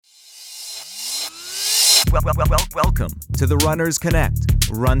Welcome to the Runners Connect,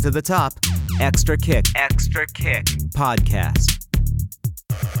 Run to the Top, Extra Kick podcast.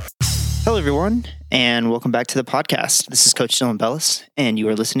 Hello, everyone, and welcome back to the podcast. This is Coach Dylan Bellis, and you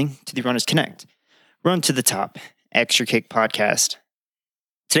are listening to the Runners Connect, Run to the Top, Extra Kick podcast.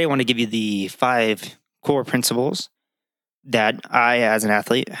 Today, I want to give you the 5 core principles that I, as an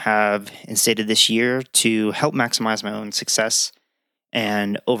athlete, have instated this year to help maximize my own success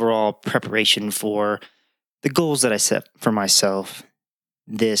and overall preparation for the goals that I set for myself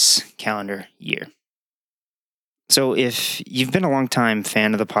this calendar year. So if you've been a long time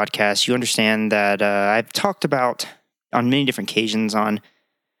fan of the podcast, you understand that I've talked about on many different occasions on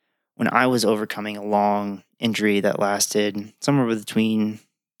when I was overcoming a long injury that lasted somewhere between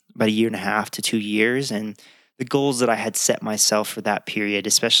about 1.5 to 2 years, and the goals that I had set myself for that period,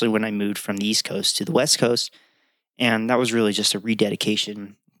 especially when I moved from the East Coast to the West Coast. And that was really just a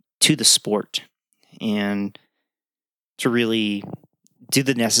rededication to the sport and to really do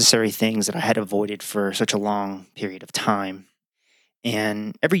the necessary things that I had avoided for such a long period of time.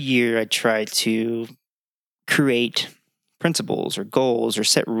 And every year I try to create principles or goals or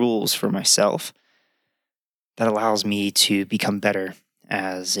set rules for myself that allows me to become better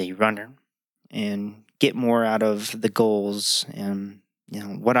as a runner and get more out of the goals and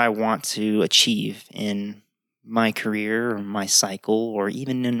what I want to achieve in my career or my cycle or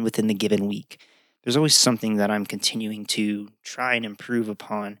even within the given week. There's always something that I'm continuing to try and improve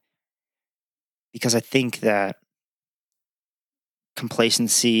upon because I think that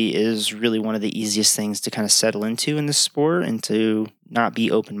complacency is really one of the easiest things to kind of settle into in this sport and to not be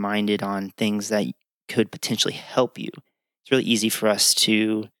open-minded on things that could potentially help you. It's really easy for us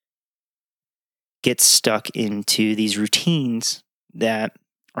to get stuck into these routines that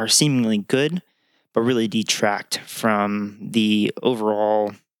are seemingly good, but really detract from the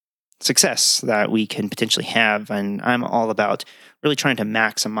overall success that we can potentially have. And I'm all about really trying to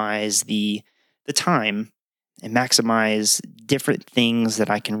maximize the time and maximize different things that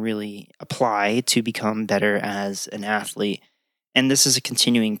I can really apply to become better as an athlete. And this is a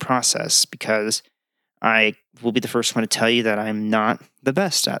continuing process because I will be the first one to tell you that I'm not the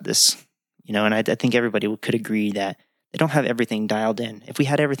best at this, and I think everybody could agree that they don't have everything dialed in. If we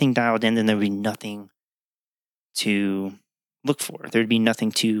had everything dialed in, then there would be nothing to look for. There'd be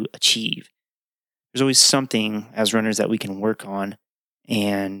nothing to achieve. There's always something as runners that we can work on,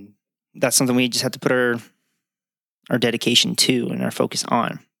 and that's something we just have to put our dedication to and our focus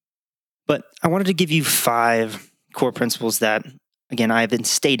on. But I wanted to give you 5 core principles that, again, I've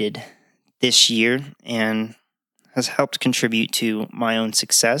instated this year and has helped contribute to my own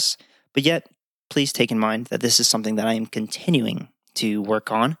success. But yet, please take in mind that this is something that I am continuing to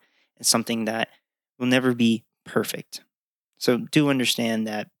work on. It's something that will never be perfect. So do understand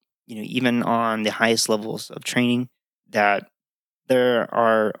that, even on the highest levels of training, that there's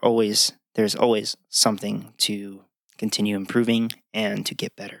always something to continue improving and to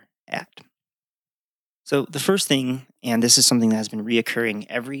get better at. So the first thing, and this is something that has been reoccurring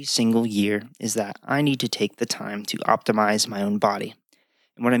every single year, is that I need to take the time to optimize my own body.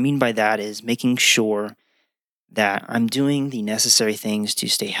 And what I mean by that is making sure that I'm doing the necessary things to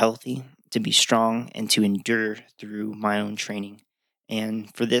stay healthy, to be strong, and to endure through my own training.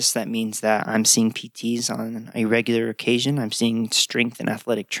 And for this, that means that I'm seeing PTs on a regular occasion. I'm seeing strength and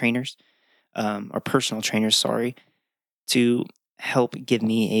athletic trainers, or personal trainers, to help give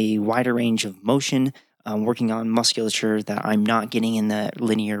me a wider range of motion, working on musculature that I'm not getting in that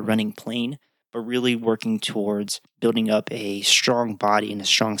linear running plane, but really working towards building up a strong body and a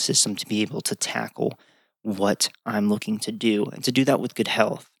strong system to be able to tackle what I'm looking to do, and to do that with good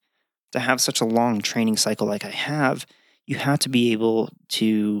health. To have such a long training cycle like I have, you have to be able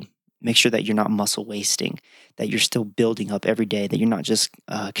to make sure that you're not muscle wasting, that you're still building up every day, that you're not just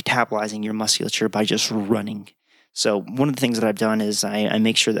catabolizing your musculature by just running. So one of the things that I've done is I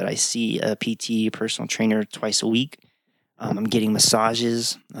make sure that I see a PT, personal trainer, twice a week. I'm getting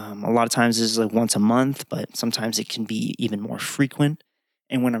massages. A lot of times this is like once a month, but sometimes it can be even more frequent.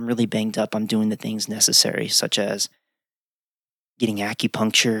 And when I'm really banged up, I'm doing the things necessary, such as getting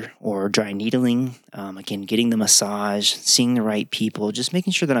acupuncture or dry needling, again, getting the massage, seeing the right people, just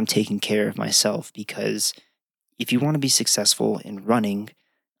making sure that I'm taking care of myself. Because if you want to be successful in running,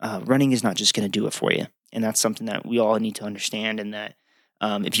 running is not just going to do it for you. And that's something that we all need to understand. And that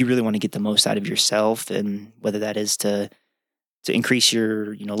if you really want to get the most out of yourself, and whether that is to increase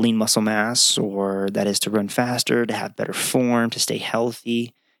your lean muscle mass, or that is to run faster, to have better form, to stay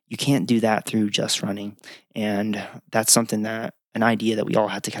healthy, you can't do that through just running. And that's something an idea that we all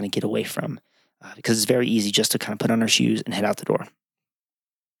have to kind of get away from, because it's very easy just to kind of put on our shoes and head out the door.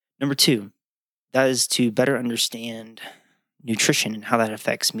 Number 2, that is to better understand nutrition and how that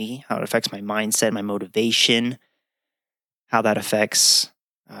affects me, how it affects my mindset, my motivation, how that affects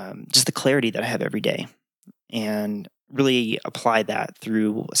just the clarity that I have every day, and really apply that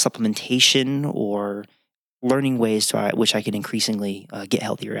through supplementation or learning ways to which I can increasingly get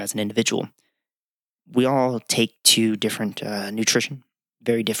healthier as an individual. We all take to different nutrition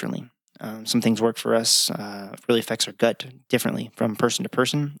very differently. Some things work for us, really affects our gut differently from person to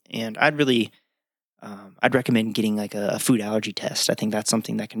person. And I'd recommend getting like a food allergy test. I think that's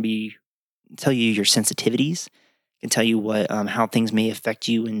something that can tell you your sensitivities, can tell you how things may affect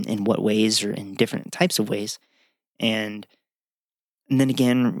you in what ways or in different types of ways. And then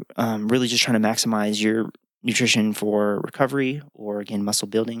again, really just trying to maximize your nutrition for recovery or again muscle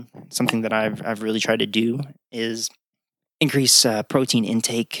building. Something that I've really tried to do is increase protein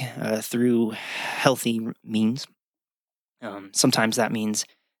intake through healthy means. Sometimes that means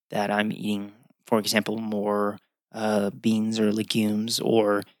that I'm eating, for example, more beans or legumes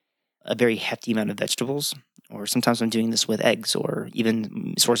or a very hefty amount of vegetables. Or sometimes I'm doing this with eggs or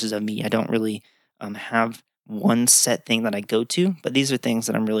even sources of meat. I don't really have one set thing that I go to, but these are things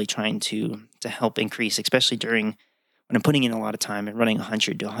that I'm really trying to help increase, especially during when I'm putting in a lot of time and running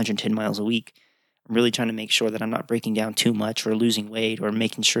 100 to 110 miles a week. I'm really trying to make sure that I'm not breaking down too much or losing weight or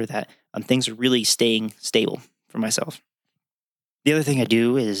making sure that things are really staying stable for myself. The other thing I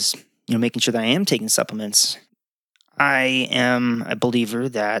do is, making sure that I am taking supplements. I am a believer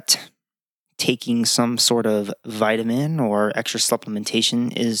that taking some sort of vitamin or extra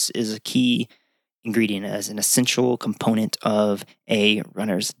supplementation is a key ingredient, as an essential component of a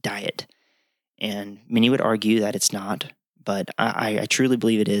runner's diet. And many would argue that it's not, but I truly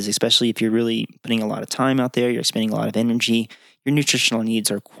believe it is, especially if you're really putting a lot of time out there, you're spending a lot of energy. Your nutritional needs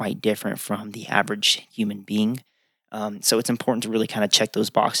are quite different from the average human being. So it's important to really kind of check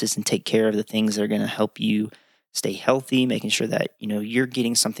those boxes and take care of the things that are going to help you stay healthy, making sure that you're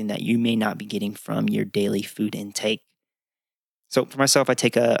getting something that you may not be getting from your daily food intake. So for myself, I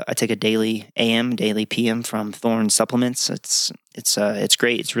take a daily AM, daily PM from Thorne Supplements. It's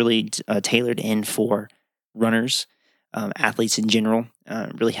great. It's really tailored in for runners, athletes in general.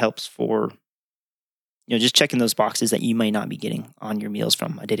 It really helps for just checking those boxes that you may not be getting on your meals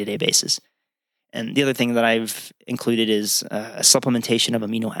from a day-to-day basis. And the other thing that I've included is a supplementation of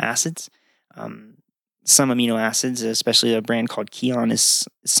amino acids. Some amino acids, especially a brand called Kion, is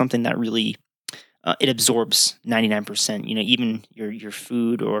something that really it absorbs 99%. Even your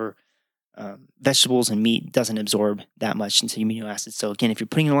food or vegetables and meat doesn't absorb that much into amino acids. So again, if you're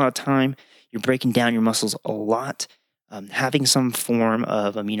putting in a lot of time, you're breaking down your muscles a lot. Having some form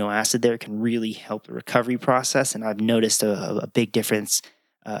of amino acid there can really help the recovery process. And I've noticed a big difference,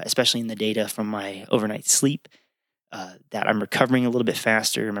 especially in the data from my overnight sleep, that I'm recovering a little bit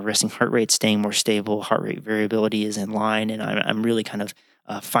faster. My resting heart rate staying more stable. Heart rate variability is in line. And I'm really kind of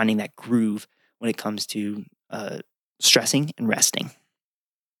finding that groove when it comes to stressing and resting.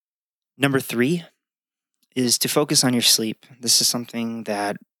 Number 3 is to focus on your sleep. This is something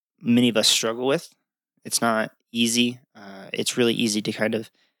that many of us struggle with. It's not easy. It's really easy to kind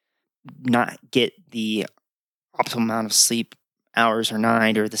of not get the optimal amount of sleep hours or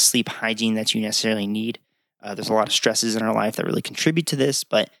night or the sleep hygiene that you necessarily need. There's a lot of stresses in our life that really contribute to this,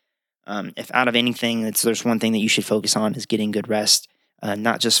 but if out of anything, there's one thing that you should focus on is getting good rest,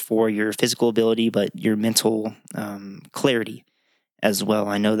 not just for your physical ability, but your mental clarity as well.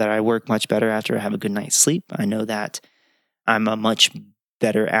 I know that I work much better after I have a good night's sleep. I know that I'm a much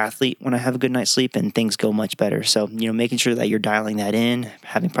better athlete when I have a good night's sleep and things go much better. So, making sure that you're dialing that in,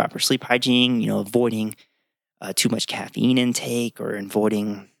 having proper sleep hygiene, avoiding too much caffeine intake or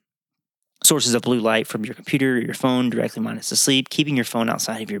avoiding sources of blue light from your computer or your phone directly minus the sleep, keeping your phone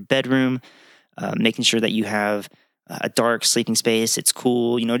outside of your bedroom, making sure that you have a dark sleeping space. It's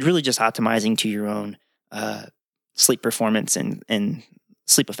cool, really just optimizing to your own sleep performance and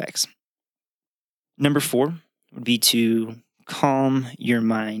sleep effects. Number 4 would be to calm your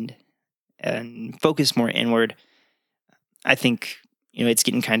mind and focus more inward. I think, it's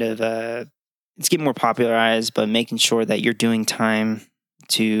getting it's getting more popularized, but making sure that you're doing time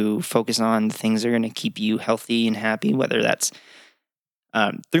to focus on the things that are going to keep you healthy and happy, whether that's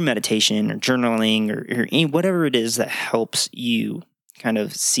through meditation or journaling or whatever it is that helps you kind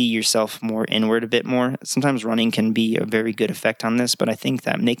of see yourself more inward a bit more. Sometimes running can be a very good effect on this, but I think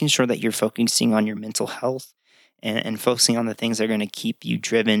that making sure that you're focusing on your mental health and focusing on the things that are going to keep you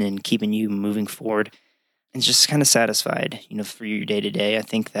driven and keeping you moving forward and just kind of satisfied, for your day to day. I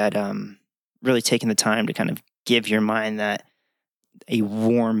think that really taking the time to kind of give your mind that a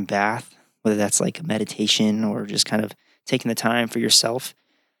warm bath, whether that's like meditation or just kind of taking the time for yourself,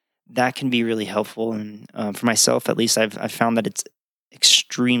 that can be really helpful. And for myself, at least, I've found that it's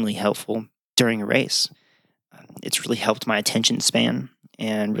extremely helpful during a race. It's really helped my attention span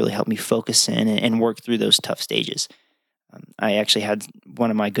and really helped me focus in and work through those tough stages. I actually had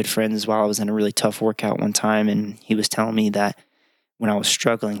one of my good friends while I was in a really tough workout one time, and he was telling me that when I was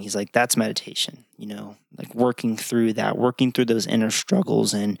struggling, he's like, that's meditation, like working through those inner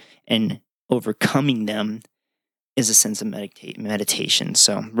struggles and overcoming them is a sense of meditation.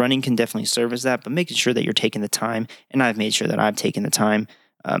 So running can definitely serve as that, but making sure that you're taking the time, and I've made sure that I've taken the time,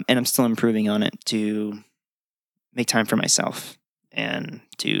 and I'm still improving on it to make time for myself and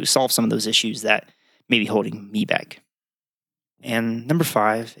to solve some of those issues that may be holding me back. And number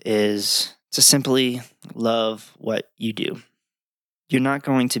 5 is to simply love what you do. You're not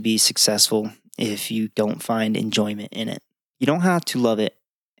going to be successful if you don't find enjoyment in it. You don't have to love it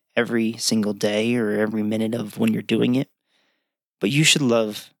every single day or every minute of when you're doing it, but you should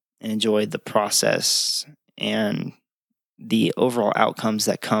love and enjoy the process and the overall outcomes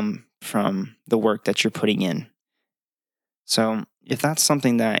that come from the work that you're putting in. So if that's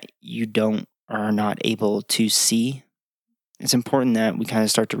something that you don't or are not able to see, it's important that we kind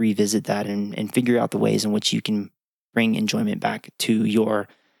of start to revisit that and figure out the ways in which you can bring enjoyment back to your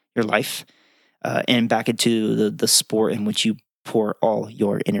life and back into the sport in which you pour all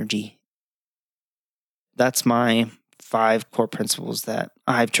your energy. That's my 5 core principles that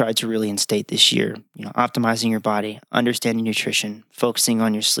I've tried to really instate this year. Optimizing your body, understanding nutrition, focusing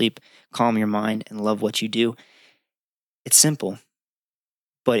on your sleep, calm your mind, and love what you do. It's simple,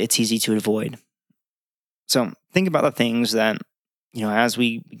 but it's easy to avoid. So think about the things that, as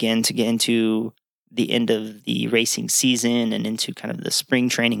we begin to get into the end of the racing season and into kind of the spring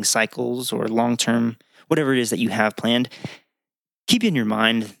training cycles or long-term, whatever it is that you have planned, keep in your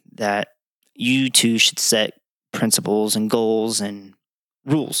mind that you too should set principles and goals and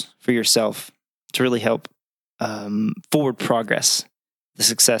rules for yourself to really help forward progress, the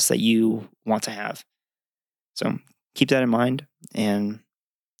success that you want to have. So keep that in mind, and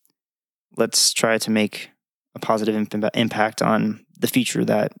let's try to make a positive impact on the future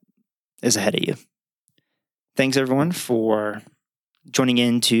that is ahead of you. Thanks, everyone, for joining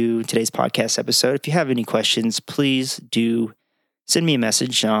in to today's podcast episode. If you have any questions, please do send me a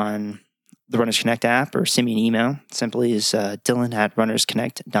message on the Runners Connect app or send me an email. Simply is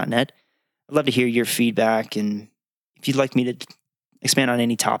Dylan@runnersconnect.net. I'd love to hear your feedback, and if you'd like me to expand on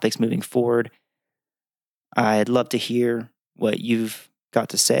any topics moving forward, I'd love to hear what you've got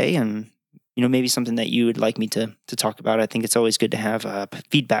to say and maybe something that you would like me to talk about. I think it's always good to have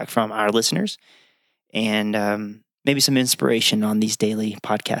feedback from our listeners and maybe some inspiration on these daily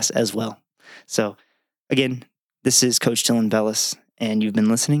podcasts as well. So again, this is Coach Dylan Bellis, and you've been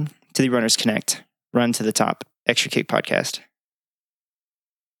listening to the Runners Connect Run to the Top Extra Kick podcast.